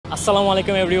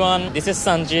Assalamualaikum everyone, this is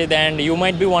Sanjid and you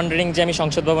might be wondering যে আমি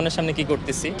সংসদ ভবনের সামনে কি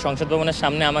করতেছি। সংসদ ভবনের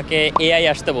সামনে আমাকে AI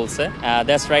আসতে বলছে।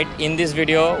 That's right, in this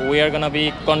video we are gonna be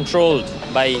controlled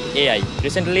by AI.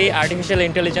 Recently artificial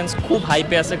intelligence খুব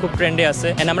হাইপে আছে, খুব ট্রেন্ডে আছে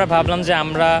and আমরা ভাবলাম যে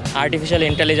আমরা artificial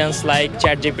intelligence like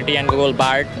Chat-gpt and Google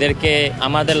Bard দেরকে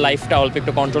আমাদের লাইফটা অল্প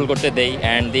একটু কন্ট্রোল করতে দেই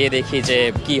and দিয়ে দেখি যে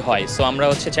কি হয়। সো আমরা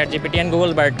হচ্ছে Chat-gpt and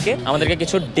Google Bard কে আমাদেরকে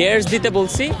কিছু dares দিতে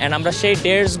বলছি and আমরা সেই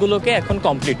dares গুলোকে এখন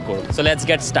কমপ্লিট করব। So let's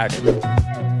get started.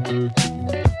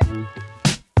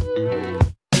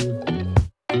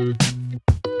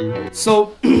 So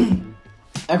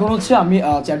এখন হচ্ছে আমি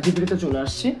Chat-gpt তে চলে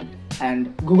আসছি and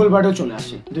Google Bardও চলে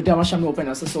আসি, দুটো আমার সামনে ওপেন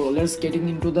আছে। So let's getting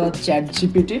into the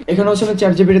Chat-gpt। এখানে হচ্ছে আমি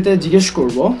Chat-gpt তে জিজ্ঞেস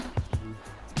করব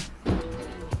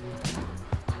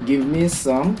give me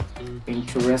some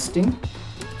interesting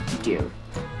dare।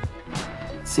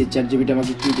 সে Chat-gpt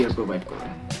আমাকে কি dare প্রোভাইড করে।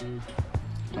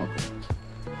 ওকে,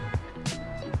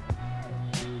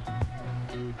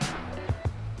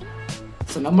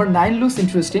 so number 9 looks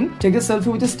interesting. Take a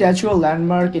selfie with a statue or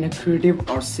landmark in a creative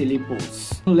or silly pose.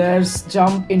 Let's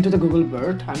jump into the Google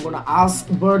Bard. I'm gonna ask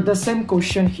Bard the same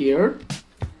question here.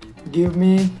 Give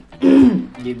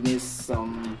me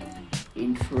some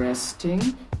interesting.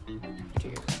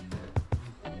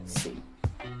 See.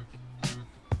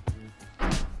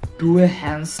 Do a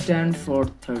handstand for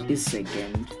 30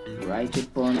 seconds. Right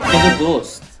upon the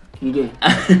ghost.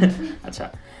 আচ্ছা,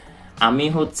 আমি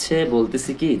হচ্ছে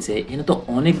বলতেছি কি যে এখানে তো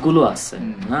অনেকগুলো আছে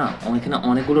না, এখানে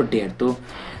অনেকগুলো ডেয়ার, তো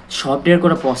সব ডেয়ার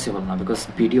করা পসিবল না বিকজ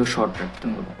ভিডিও শর্ট রাখতে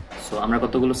হবে। সো আমরা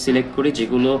কতগুলো সিলেক্ট করি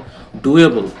যেগুলো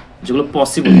ডুয়েবল, যেগুলো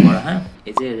পসিবল করা। হ্যাঁ,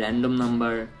 এই যে random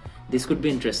number, this could be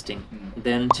interesting.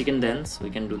 Then chicken dance, we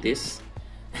can do this.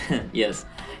 Yes,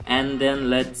 and then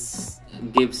let's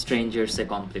give strangers a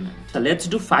compliment. So let's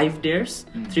do 5 dares,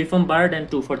 3 from Bard and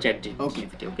 2 for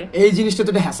Chat-gpt. Okay, এই জিনিসটা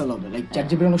তো hassle হবে, like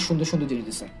Chat-gpt অনেক সুন্দর সুন্দর জিনিস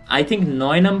দিছে। I think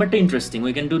 9 নাম্বারটা interesting.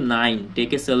 We can do 9.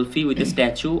 Take a selfie with a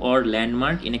statue or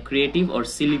landmark in a creative or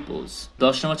silly pose.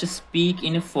 10 number হচ্ছে speak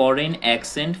in a foreign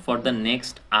accent for the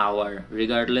next hour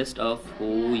regardless of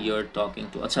who you're talking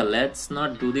to. আচ্ছা, let's not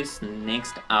do this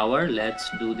next hour, let's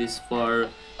do this for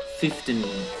 15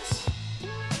 minutes.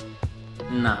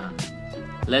 Nah,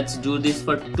 let's do this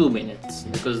for 2 minutes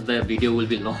because the video will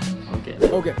be long.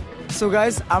 Okay, so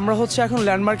guys, আমরা হচ্ছে এখন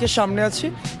ল্যান্ডমার্কের সামনে আছি।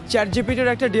 Chat-gpt এর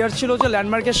একটা dare ছিল যে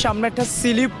ল্যান্ডমার্কের সামনে একটা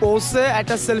সিলি পোজে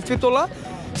একটা সেলফি তোলা।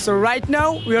 So right now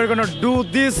we are gonna do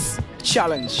this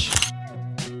challenge.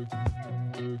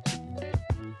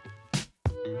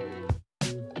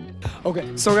 Okay,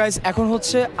 so guys, এখন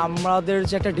হচ্ছে আমাদের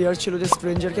যে একটা ডেয়ার ছিল যে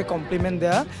স্ট্রেঞ্জারকে কমপ্লিমেন্ট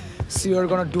দেয়া। So you are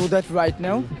gonna do that right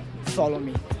now. Follow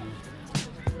me.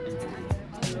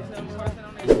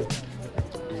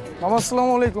 মামা,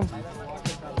 আসসালামু আলাইকুম।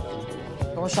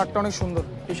 তোমার শার্টটা অনেক সুন্দর,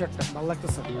 টি শার্টটা ভালো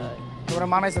লাগতেছে, তোমরা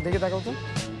মানাইছে, দেখে দেখাও তো।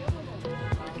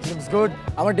 Looks good.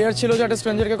 আমার ডেয়ার ছিল যে একটা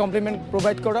স্ট্রেঞ্জারকে কমপ্লিমেন্ট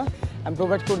প্রোভাইড করা। আমি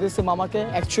প্রোভাইড করে দিয়েছি মামাকে।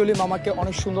 অ্যাকচুয়ালি মামাকে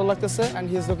অনেক সুন্দর লাগতেছে and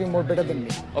he is looking more better than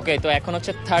me. ওকে, তো এখন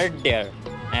হচ্ছে third dare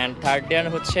and third dare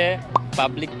হচ্ছে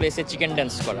পাবলিক প্লেসে চিকেন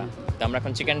ড্যান্স করা। তো আমরা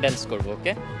এখন চিকেন ড্যান্স করবো।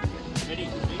 ওকে,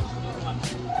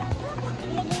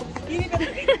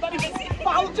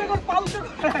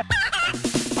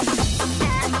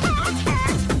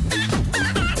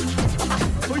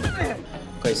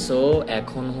 সো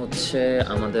এখন হচ্ছে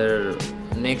আমাদের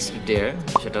নেক্সট ডেয়ার,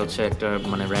 সেটা হচ্ছে একটা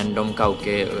মানে র্যান্ডম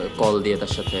কাউকে কল দিয়ে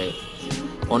তার সাথে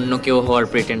অন্য কেউ হওয়ার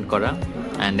প্রিটেন্ড করা।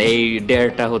 অ্যান্ড এই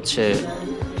ডেয়ারটা হচ্ছে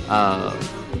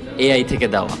এআই থেকে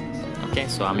দেওয়া। ওকে,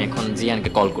 সো আমি এখন জিয়ানকে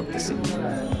কল করতেছি।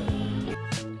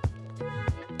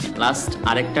 লাস্ট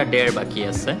আরেকটা ডেয়ার বাকি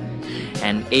আছে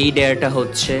অ্যান্ড এই ডেয়ারটা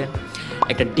হচ্ছে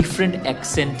একটা ডিফারেন্ট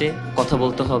অ্যাকসেন্টে কথা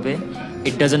বলতে হবে।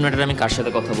 ইট ডাজন্ট ম্যাটার আমি কার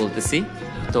সাথে কথা বলতেছি।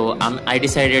 তো আই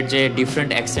ডিসাইডেড যে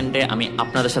ডিফারেন্ট অ্যাকসেন্টে আমি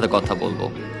আপনাদের সাথে কথা বলবো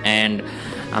অ্যান্ড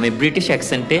আমি ব্রিটিশ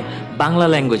অ্যাকসেন্টে বাংলা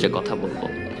ল্যাঙ্গুয়েজে কথা বলবো।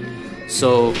 সো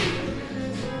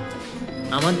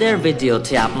আমাদের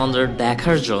ভিডিওতে আপনাদের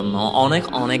দেখার জন্য অনেক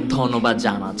অনেক ধন্যবাদ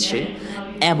জানাচ্ছি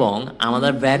এবং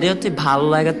আমাদের ভিডিওতে ভালো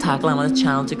লাগে থাকলে আমাদের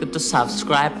চ্যানেলটিকে একটু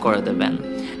সাবস্ক্রাইব করে দেবেন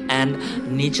অ্যান্ড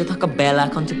নিচে থাকা বেল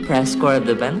আইকনটি প্রেস করে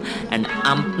দেবেন অ্যান্ড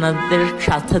আপনাদের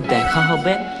সাথে দেখা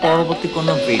হবে পরবর্তী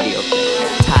কোনো ভিডিও।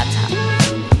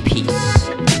 Peace.